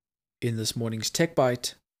In this morning's Tech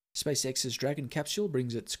Bite, SpaceX's Dragon capsule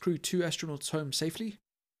brings its Crew 2 astronauts home safely.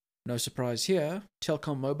 No surprise here,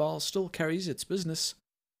 Telkom Mobile still carries its business.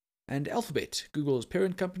 And Alphabet, Google's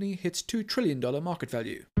parent company, hits $2 trillion market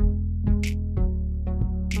value.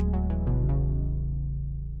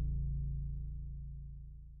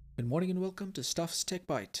 Good morning and welcome to Stuff's Tech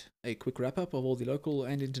Bite, a quick wrap-up of all the local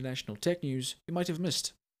and international tech news you might have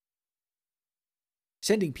missed.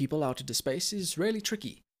 Sending people out into space is really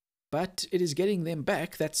tricky, but it is getting them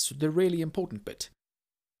back that's the really important bit.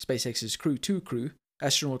 SpaceX's Crew 2 crew,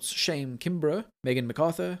 astronauts Shane Kimbrough, Megan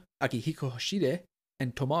McArthur, Akihiko Hoshide,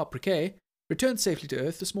 and Thomas Priquet, returned safely to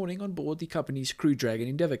Earth this morning on board the company's Crew Dragon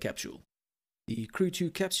Endeavour capsule. The Crew 2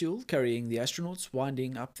 capsule, carrying the astronauts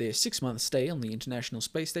winding up their 6-month stay on the International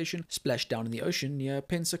Space Station, splashed down in the ocean near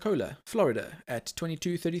Pensacola, Florida, at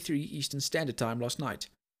 22:33 Eastern Standard Time last night,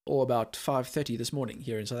 or about 5:30 this morning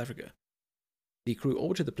here in South Africa. The crew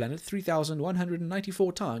orbited the planet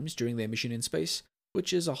 3,194 times during their mission in space,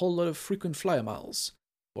 which is a whole lot of frequent flyer miles,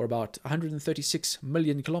 or about 136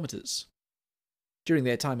 million kilometers. During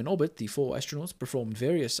their time in orbit, the 4 astronauts performed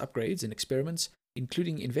various upgrades and experiments,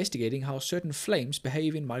 including investigating how certain flames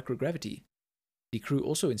behave in microgravity. The crew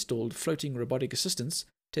also installed floating robotic assistants,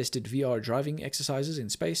 tested VR driving exercises in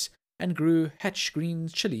space, and grew hatch green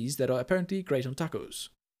chilies that are apparently great on tacos.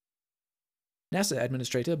 NASA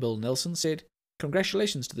Administrator Bill Nelson said,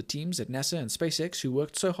 "Congratulations to the teams at NASA and SpaceX who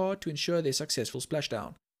worked so hard to ensure their successful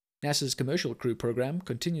splashdown. NASA's Commercial Crew program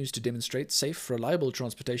continues to demonstrate safe, reliable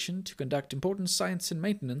transportation to conduct important science and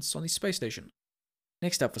maintenance on the space station."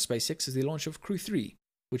 Next up for SpaceX is the launch of Crew 3,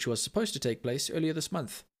 which was supposed to take place earlier this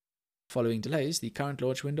month. Following delays, the current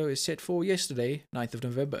launch window is set for yesterday, 9th of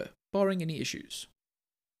November, barring any issues.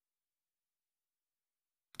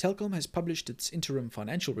 Telkom has published its interim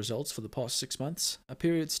financial results for the past 6 months, a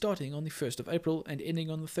period starting on the 1st of April and ending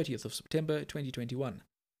on the 30th of September 2021.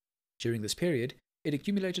 During this period, it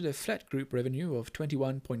accumulated a flat group revenue of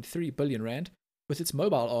 21.3 billion rand, with its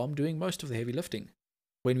mobile arm doing most of the heavy lifting.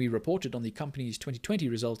 When we reported on the company's 2020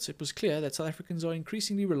 results, it was clear that South Africans are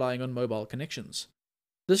increasingly relying on mobile connections.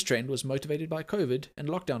 This trend was motivated by COVID and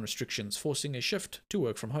lockdown restrictions forcing a shift to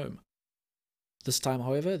work from home. This time,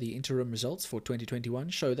 however, the interim results for 2021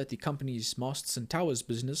 show that the company's masts and towers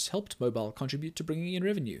business helped mobile contribute to bringing in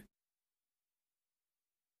revenue.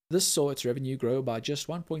 This saw its revenue grow by just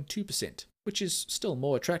 1.2%, which is still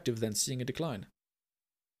more attractive than seeing a decline.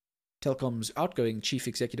 Telkom's outgoing Chief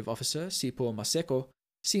Executive Officer, Sipho Maseko,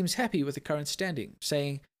 seems happy with the current standing,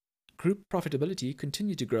 saying, "Group profitability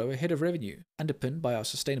continued to grow ahead of revenue, underpinned by our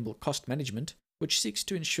sustainable cost management, which seeks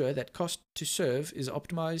to ensure that cost to serve is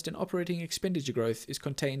optimized and operating expenditure growth is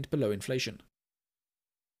contained below inflation."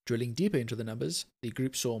 Drilling deeper into the numbers, the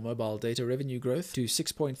group saw mobile data revenue growth to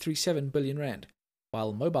 6.37 billion rand,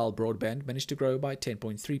 while mobile broadband managed to grow by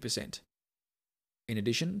 10.3%. In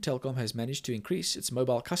addition, Telkom has managed to increase its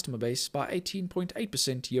mobile customer base by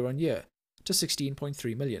 18.8% year-on-year, to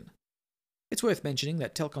 16.3 million. It's worth mentioning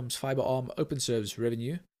that Telkom's fiber arm OpenServe's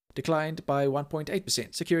revenue declined by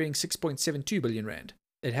 1.8%, securing 6.72 billion rand.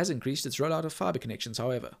 It has increased its rollout of fiber connections,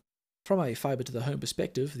 however. From a fiber-to-the-home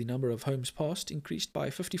perspective, the number of homes passed increased by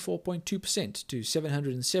 54.2% to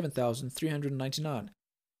 707,399,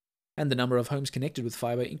 and the number of homes connected with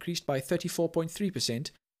fiber increased by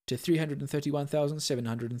 34.3% to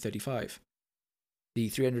 331,735. The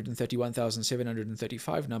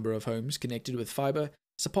 331,735 number of homes connected with fiber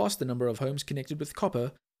surpassed the number of homes connected with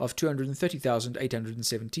copper of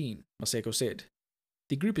 230,817, Maseko said.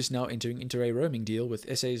 The group is now entering into a roaming deal with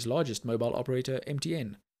SA's largest mobile operator,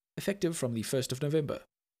 MTN, effective from the 1st of November.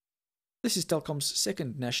 This is Telkom's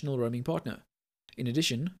second national roaming partner. In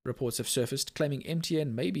addition, reports have surfaced claiming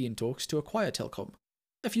MTN may be in talks to acquire Telkom,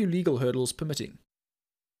 a few legal hurdles permitting.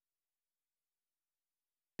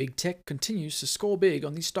 Big tech continues to score big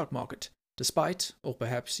on the stock market, despite, or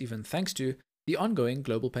perhaps even thanks to, the ongoing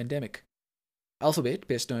global pandemic. Alphabet,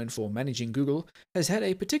 best known for managing Google, has had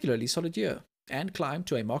a particularly solid year, and climbed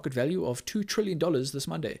to a market value of $2 trillion this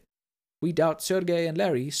Monday. We doubt Sergey and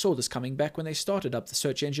Larry saw this coming back when they started up the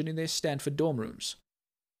search engine in their Stanford dorm rooms.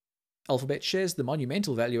 Alphabet shares the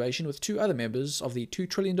monumental valuation with 2 other members of the $2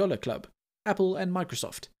 trillion club, Apple and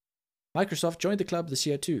Microsoft. Microsoft joined the club this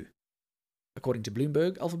year too. According to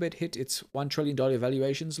Bloomberg, Alphabet hit its $1 trillion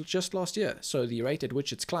valuations just last year, so the rate at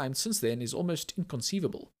which it's climbed since then is almost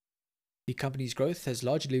inconceivable. The company's growth has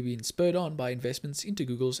largely been spurred on by investments into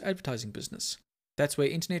Google's advertising business. That's where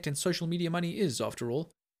internet and social media money is, after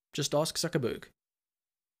all. Just ask Zuckerberg.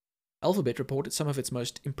 Alphabet reported some of its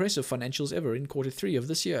most impressive financials ever in Q3 of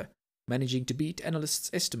this year, managing to beat analysts'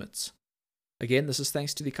 estimates. Again, this is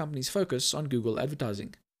thanks to the company's focus on Google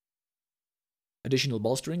advertising. Additional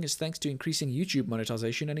bolstering is thanks to increasing YouTube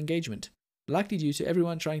monetization and engagement, likely due to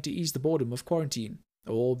everyone trying to ease the boredom of quarantine,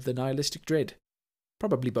 or the nihilistic dread.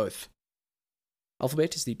 Probably both.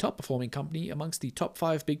 Alphabet is the top performing company amongst the top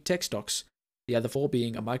 5 big tech stocks, the other 4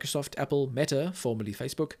 being Microsoft, Apple, Meta, formerly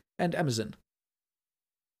Facebook, and Amazon.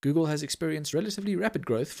 Google has experienced relatively rapid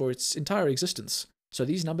growth for its entire existence, so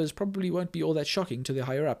these numbers probably won't be all that shocking to the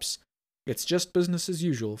higher-ups. It's just business as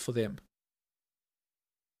usual for them.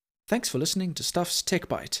 Thanks for listening to Stuff's Tech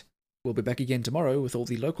Bite. We'll be back again tomorrow with all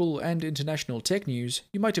the local and international tech news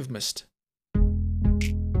you might have missed.